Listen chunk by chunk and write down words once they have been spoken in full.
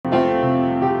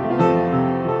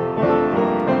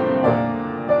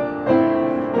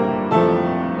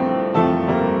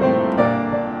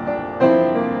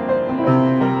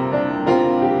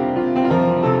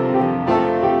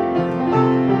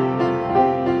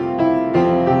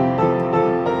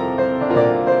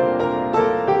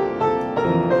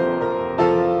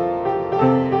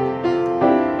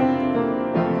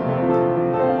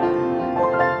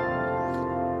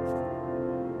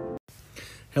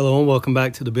Welcome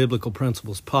back to the Biblical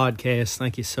Principles Podcast.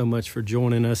 Thank you so much for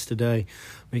joining us today.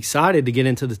 I'm excited to get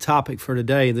into the topic for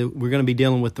today. We're going to be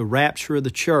dealing with the rapture of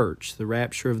the church. The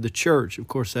rapture of the church. Of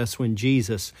course, that's when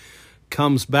Jesus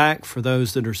comes back for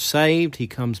those that are saved. He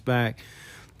comes back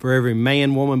for every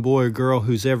man, woman, boy, or girl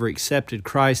who's ever accepted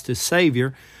Christ as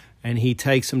Savior, and He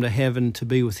takes them to heaven to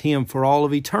be with Him for all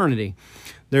of eternity.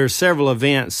 There are several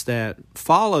events that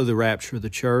follow the rapture of the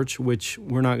church, which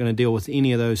we're not going to deal with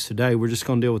any of those today. We're just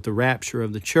going to deal with the rapture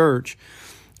of the church.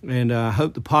 And I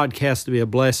hope the podcast to be a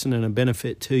blessing and a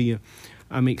benefit to you.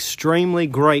 I'm extremely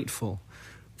grateful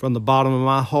from the bottom of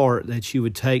my heart that you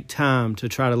would take time to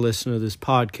try to listen to this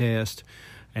podcast.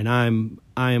 And I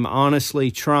am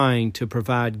honestly trying to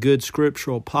provide good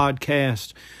scriptural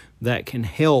podcasts that can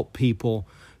help people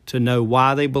to know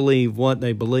why they believe what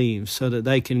they believe so that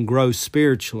they can grow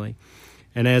spiritually.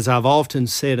 And as I've often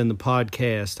said in the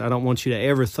podcast, I don't want you to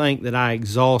ever think that I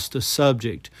exhaust a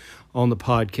subject on the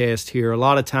podcast here. A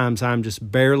lot of times I'm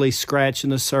just barely scratching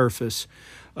the surface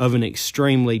of an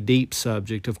extremely deep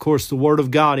subject. Of course, the Word of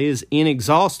God is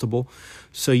inexhaustible,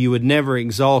 so you would never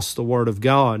exhaust the Word of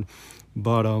God.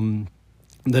 But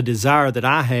the desire that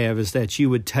I have is that you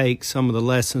would take some of the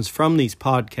lessons from these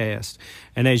podcasts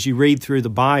and as you read through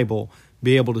the Bible,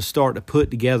 be able to start to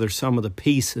put together some of the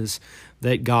pieces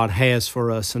that God has for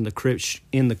us in the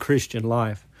Christian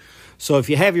life. So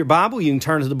if you have your Bible, you can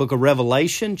turn to the book of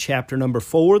Revelation, chapter number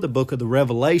 4, the book of the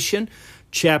Revelation,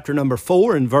 chapter number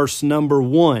 4 and verse number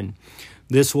 1.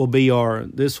 This will be our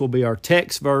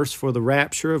text verse for the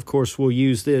rapture. Of course, we'll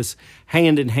use this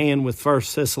hand in hand with 1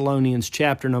 Thessalonians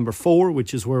chapter number 4,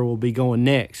 which is where we'll be going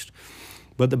next.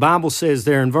 But the Bible says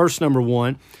there in verse number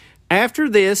 1, "After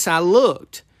this I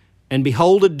looked, and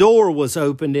behold, a door was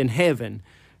opened in heaven.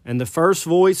 And the first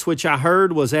voice which I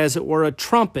heard was as it were a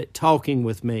trumpet talking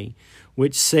with me,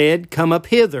 which said, Come up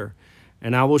hither,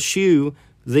 and I will shew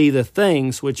thee the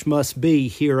things which must be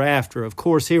hereafter." Of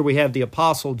course, here we have the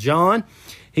Apostle John.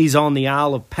 He's on the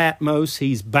Isle of Patmos.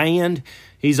 He's banned.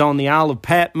 He's on the Isle of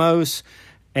Patmos,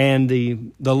 and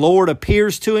the Lord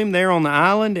appears to him there on the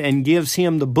island and gives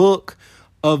him the book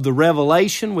of the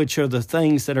Revelation, which are the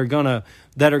things that are gonna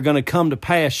come to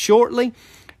pass shortly.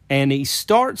 And he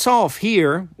starts off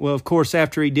here. Well, of course,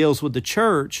 after he deals with the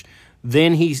church,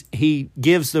 then he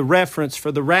gives the reference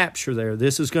for the rapture there.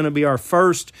 This is going to be our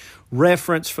first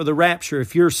reference for the rapture.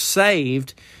 If you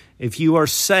are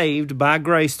saved by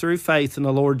grace through faith in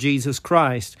the Lord Jesus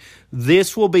Christ,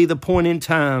 this will be the point in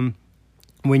time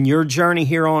when your journey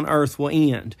here on earth will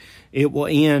end. It will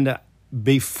end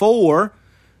before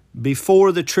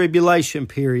the tribulation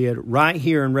period, right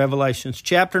here in Revelation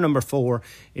chapter number 4,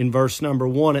 in verse number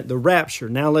 1 at the rapture.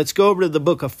 Now let's go over to the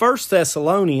book of 1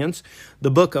 Thessalonians,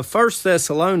 the book of 1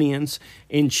 Thessalonians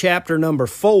in chapter number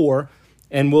 4,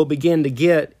 and we'll begin to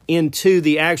get into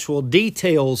the actual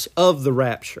details of the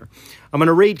rapture. I'm going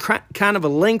to read kind of a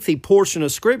lengthy portion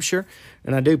of Scripture,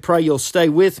 and I do pray you'll stay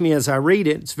with me as I read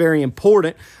it. It's very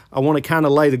important. I want to kind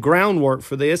of lay the groundwork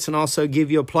for this and also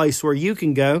give you a place where you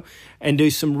can go and do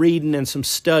some reading and some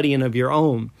studying of your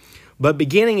own. But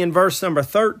beginning in verse number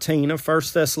 13 of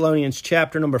 1 Thessalonians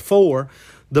chapter number 4,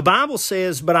 the Bible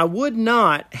says, "But I would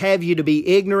not have you to be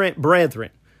ignorant,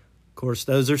 brethren." Of course,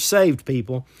 those are saved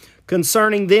people.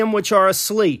 "Concerning them which are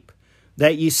asleep,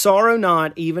 that ye sorrow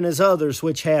not, even as others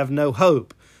which have no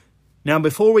hope." Now,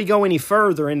 before we go any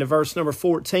further into verse number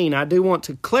 14, I do want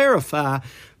to clarify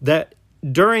that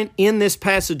in this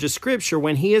passage of Scripture,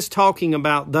 when he is talking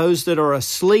about those that are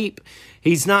asleep,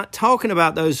 he's not talking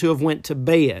about those who have went to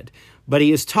bed, but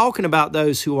he is talking about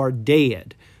those who are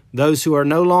dead, those who are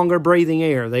no longer breathing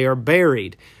air. They are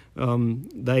buried.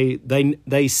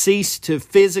 They cease to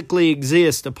physically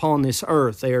exist upon this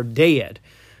earth. They are dead.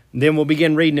 And then we'll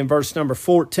begin reading in verse number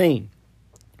 14.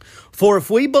 "For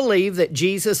if we believe that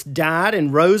Jesus died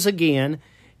and rose again,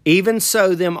 even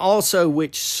so them also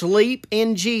which sleep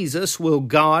in Jesus will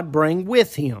God bring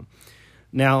with him."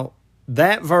 Now,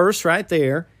 that verse right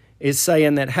there is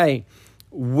saying that, hey,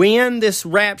 when this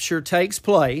rapture takes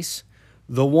place,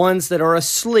 the ones that are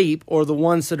asleep or the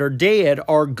ones that are dead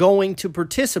are going to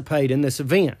participate in this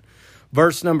event.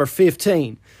 Verse number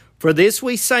 15, "For this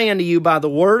we say unto you by the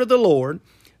word of the Lord,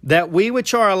 that we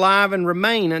which are alive and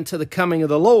remain unto the coming of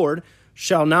the Lord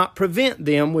shall not prevent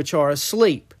them which are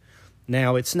asleep."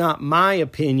 Now, it's not my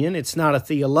opinion. It's not a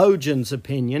theologian's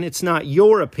opinion. It's not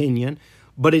your opinion,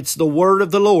 but it's the word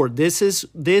of the Lord. This is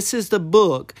the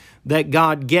book that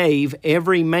God gave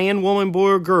every man, woman, boy,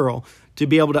 or girl to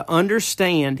be able to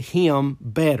understand Him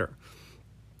better.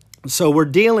 So we're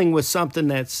dealing with something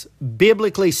that's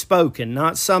biblically spoken,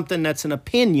 not something that's an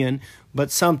opinion,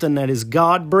 but something that is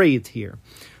God-breathed here.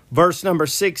 Verse number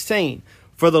 16,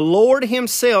 for the Lord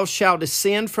himself shall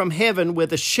descend from heaven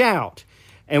with a shout,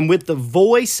 and with the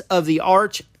voice of the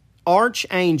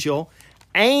archangel,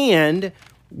 and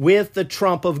with the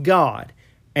trump of God,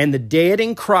 and the dead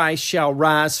in Christ shall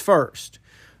rise first.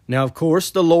 Now, of course,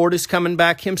 the Lord is coming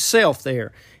back himself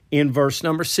there in verse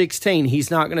number 16. He's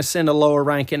not going to send a lower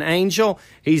ranking angel.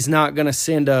 He's not going to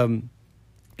send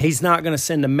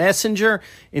a messenger.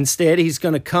 Instead, he's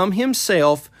going to come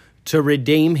himself to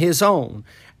redeem his own.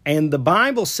 And the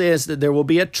Bible says that there will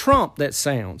be a trump that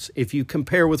sounds. If you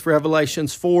compare with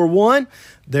Revelations 4:1,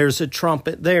 there's a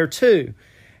trumpet there too.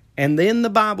 And then the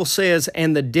Bible says,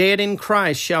 and the dead in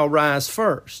Christ shall rise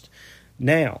first.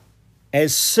 Now,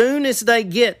 as soon as they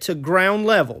get to ground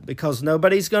level, because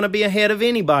nobody's going to be ahead of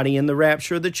anybody in the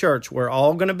rapture of the church, we're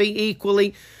all going to be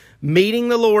equally meeting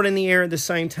the Lord in the air at the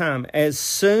same time. As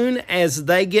soon as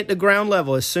they get to ground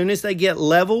level, as soon as they get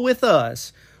level with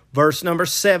us, verse number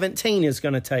 17 is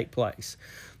going to take place.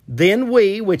 Then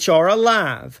we, which are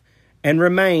alive and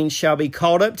remain, shall be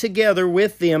caught up together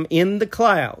with them in the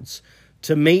clouds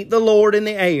to meet the Lord in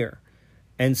the air.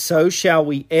 And so shall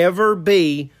we ever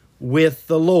be with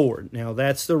the Lord. Now,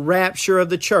 that's the rapture of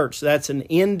the church. That's an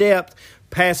in-depth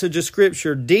passage of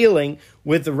Scripture dealing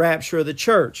with the rapture of the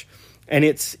church. And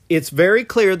it's very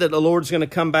clear that the Lord's going to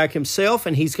come back himself,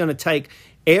 and he's going to take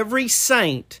every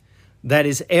saint that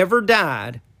has ever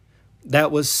died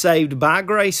that was saved by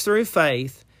grace through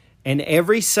faith, and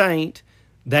every saint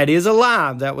that is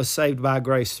alive that was saved by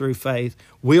grace through faith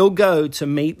will go to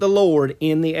meet the Lord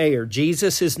in the air.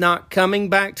 Jesus is not coming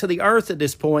back to the earth at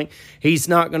this point. He's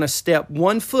not going to step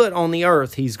 1 foot on the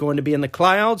earth. He's going to be in the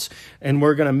clouds, and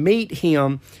we're going to meet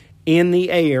him in the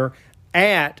air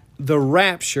at the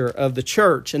rapture of the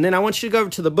church. And then I want you to go over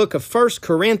to the book of 1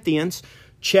 Corinthians,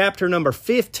 chapter number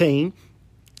 15.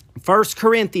 1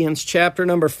 Corinthians chapter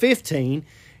number 15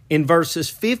 in verses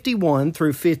 51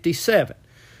 through 57.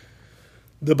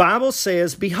 The Bible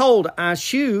says, behold, I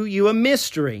shew you a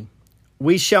mystery.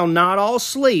 We shall not all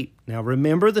sleep. Now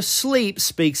remember, the sleep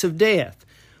speaks of death.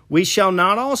 We shall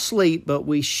not all sleep, but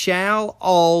we shall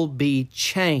all be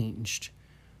changed.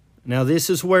 Now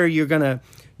this is where you're going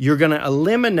to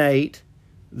eliminate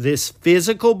this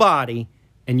physical body,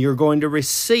 and you're going to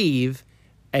receive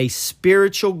a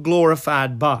spiritual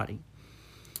glorified body.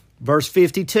 Verse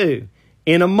 52,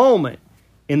 in a moment,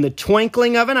 in the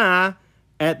twinkling of an eye,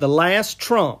 at the last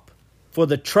trump, for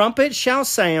the trumpet shall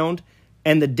sound,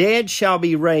 and the dead shall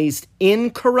be raised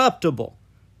incorruptible.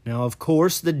 Now, of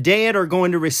course, the dead are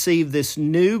going to receive this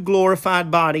new glorified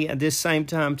body at this same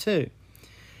time too.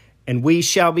 And we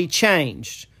shall be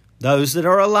changed. Those that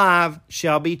are alive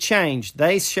shall be changed.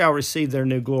 They shall receive their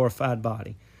new glorified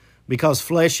body, because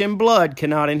flesh and blood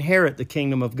cannot inherit the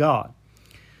kingdom of God.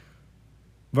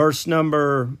 Verse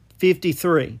number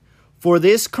 53. For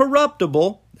this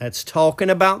corruptible, that's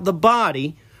talking about the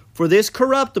body, for this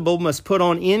corruptible must put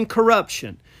on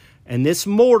incorruption, and this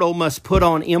mortal must put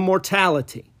on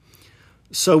immortality.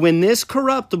 So when this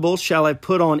corruptible shall have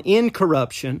put on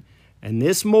incorruption, and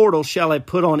this mortal shall have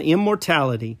put on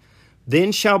immortality,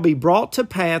 then shall be brought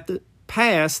to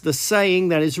pass the saying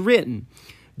that is written,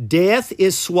 death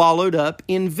is swallowed up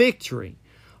in victory.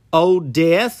 O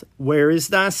death, where is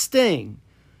thy sting?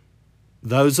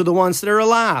 Those are the ones that are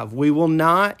alive. We will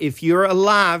not, if you're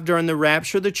alive during the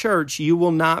rapture of the church, you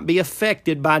will not be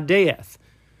affected by death.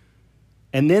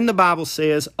 And then the Bible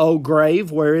says, O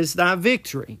grave, where is thy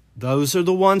victory? Those are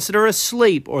the ones that are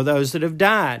asleep, or those that have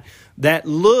died, that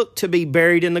look to be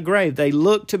buried in the grave. They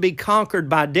look to be conquered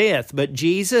by death. But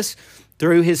Jesus,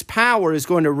 through his power, is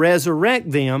going to resurrect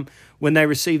them when they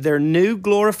receive their new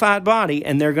glorified body,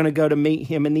 and they're going to go to meet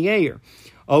him in the air.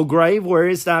 O grave, where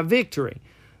is thy victory?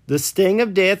 The sting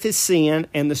of death is sin,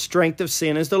 and the strength of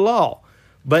sin is the law.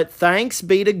 But thanks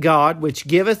be to God, which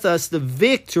giveth us the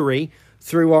victory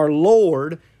through our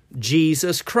Lord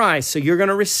Jesus Christ. So you're going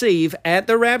to receive at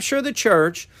the rapture of the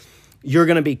church, you're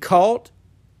going to be caught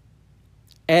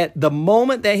at the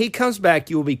moment that he comes back.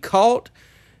 You will be caught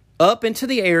up into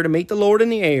the air to meet the Lord in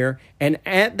the air, and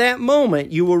at that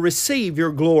moment you will receive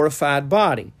your glorified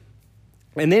body.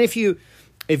 And then if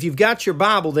you've got your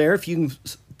Bible there, if you can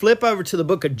flip over to the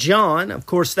book of John, of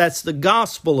course that's the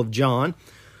Gospel of John.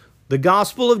 The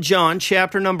Gospel of John,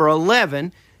 chapter number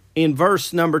 11, in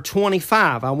verse number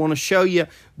 25. I want to show you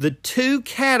the two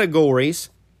categories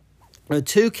of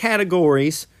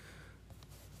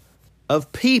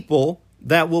people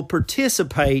that will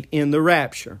participate in the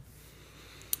rapture.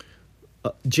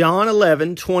 John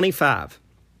 11:25.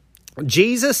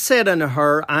 Jesus said unto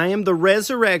her, I am the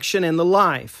resurrection and the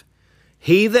life.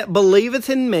 He that believeth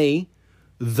in me,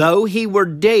 though he were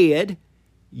dead,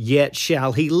 yet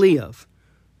shall he live.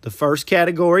 The first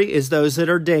category is those that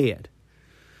are dead.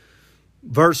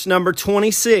 Verse number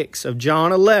 26 of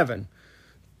John 11.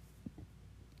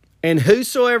 And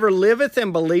whosoever liveth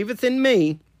and believeth in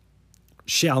me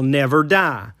shall never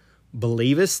die.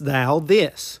 Believest thou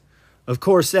this? Of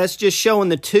course, that's just showing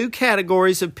the two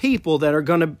categories of people that are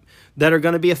going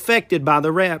to be affected by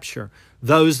the rapture.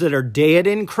 Those that are dead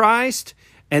in Christ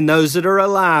and those that are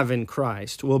alive in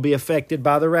Christ will be affected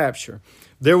by the rapture.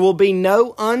 There will be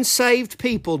no unsaved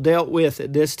people dealt with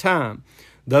at this time.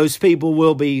 Those people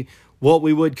will be what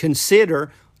we would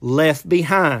consider left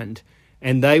behind,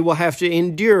 and they will have to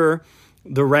endure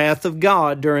the wrath of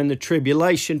God during the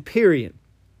tribulation period.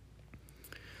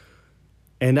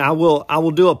 And I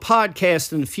will do a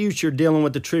podcast in the future dealing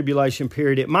with the tribulation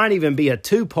period. It might even be a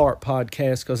 2-part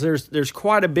podcast because there's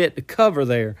quite a bit to cover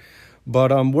there. But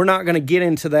we're not going to get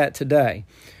into that today.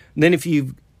 And then if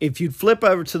you flip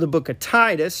over to the book of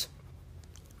Titus,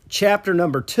 chapter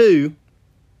number 2,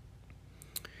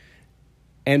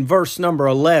 and verse number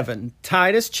 11.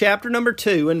 Titus chapter number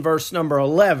 2 and verse number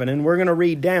 11. And we're going to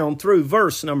read down through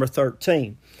verse number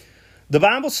 13. The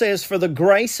Bible says, For the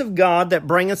grace of God that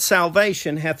bringeth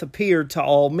salvation hath appeared to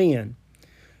all men,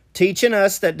 teaching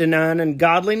us that denying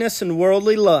ungodliness and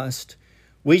worldly lust,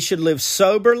 we should live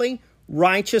soberly,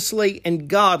 righteously, and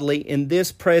godly in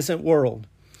this present world,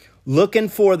 looking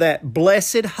for that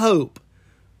blessed hope.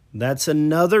 That's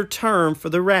another term for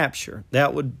the rapture.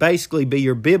 That would basically be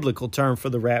your biblical term for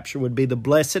the rapture, would be the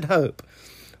blessed hope.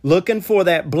 Looking for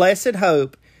that blessed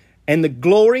hope and the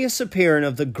glorious appearing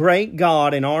of the great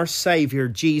God and our Savior,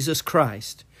 Jesus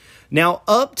Christ. Now,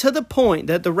 up to the point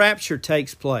that the rapture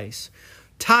takes place,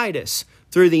 Titus,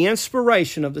 through the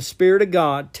inspiration of the Spirit of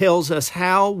God, tells us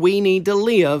how we need to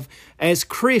live as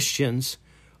Christians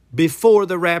before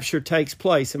the rapture takes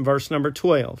place in verse number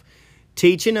 12.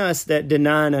 Teaching us that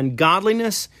denying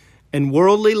ungodliness and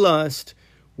worldly lust,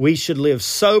 we should live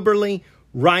soberly,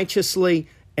 righteously,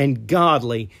 and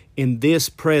godly in this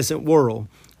present world.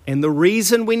 And the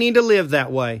reason we need to live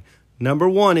that way, number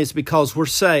one, is because we're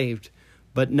saved.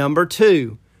 But number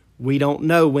two, we don't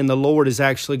know when the Lord is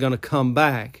actually going to come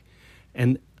back.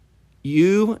 And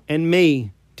you and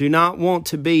me do not want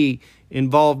to be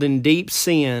involved in deep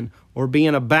sin or be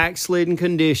in a backslidden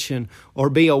condition or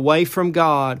be away from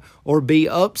God or be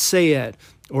upset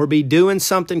or be doing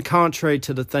something contrary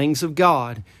to the things of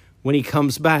God when He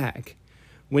comes back.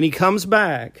 When He comes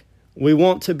back, we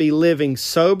want to be living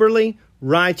soberly,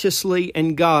 righteously,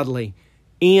 and godly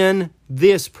in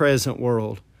this present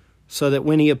world so that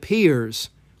when He appears,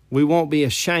 we won't be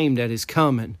ashamed at His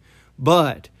coming,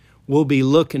 but we'll be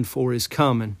looking for His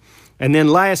coming. And then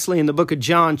lastly, in the book of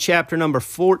John, chapter number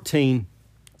 14,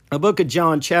 the book of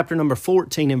John, chapter number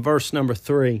 14 and verse number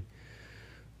 3,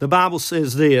 the Bible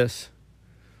says this.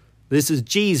 This is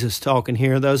Jesus talking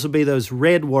here. Those will be those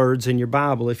red words in your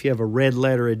Bible if you have a red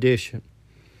letter edition.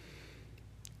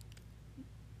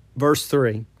 Verse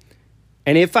 3,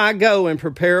 And if I go and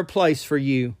prepare a place for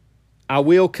you, I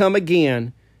will come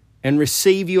again and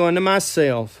receive you unto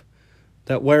myself,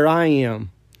 that where I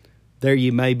am, there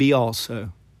you may be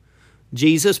also.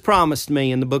 Jesus promised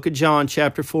me in the book of John,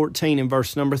 chapter 14 and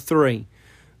verse number 3,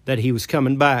 that He was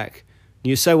coming back.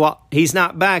 You say, well, He's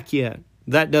not back yet.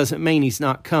 That doesn't mean He's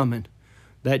not coming.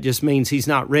 That just means He's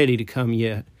not ready to come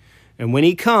yet. And when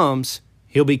He comes,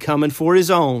 He'll be coming for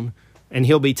His own, and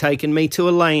He'll be taking me to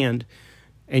a land,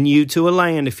 and you to a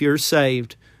land, if you're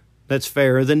saved, that's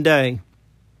fairer than day.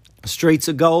 Streets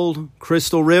of gold,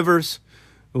 crystal rivers.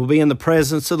 We'll be in the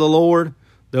presence of the Lord.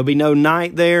 There'll be no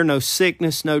night there, no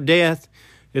sickness, no death.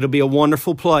 It'll be a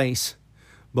wonderful place.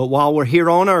 But while we're here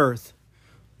on earth,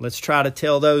 let's try to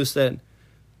tell those that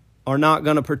are not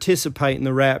going to participate in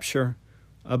the rapture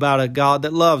about a God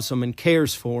that loves them and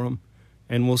cares for them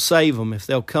and will save them if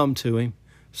they'll come to Him,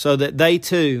 so that they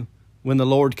too, when the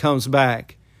Lord comes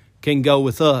back, can go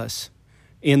with us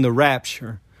in the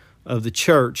rapture of the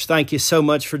church. Thank you so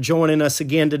much for joining us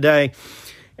again today.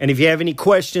 And if you have any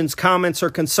questions, comments, or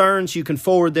concerns, you can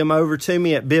forward them over to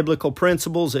me at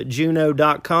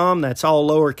biblicalprinciples@juno.com. That's all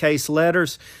lowercase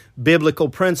letters,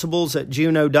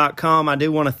 biblicalprinciples@juno.com. I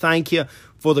do want to thank you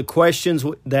for the questions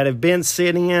that have been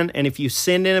sitting in. And if you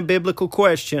send in a biblical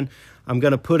question, I'm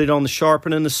going to put it on the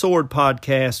Sharpening the Sword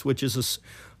podcast, which is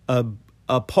a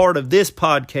part of this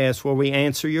podcast where we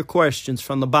answer your questions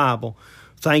from the Bible.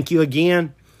 Thank you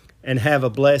again, and have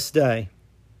a blessed day.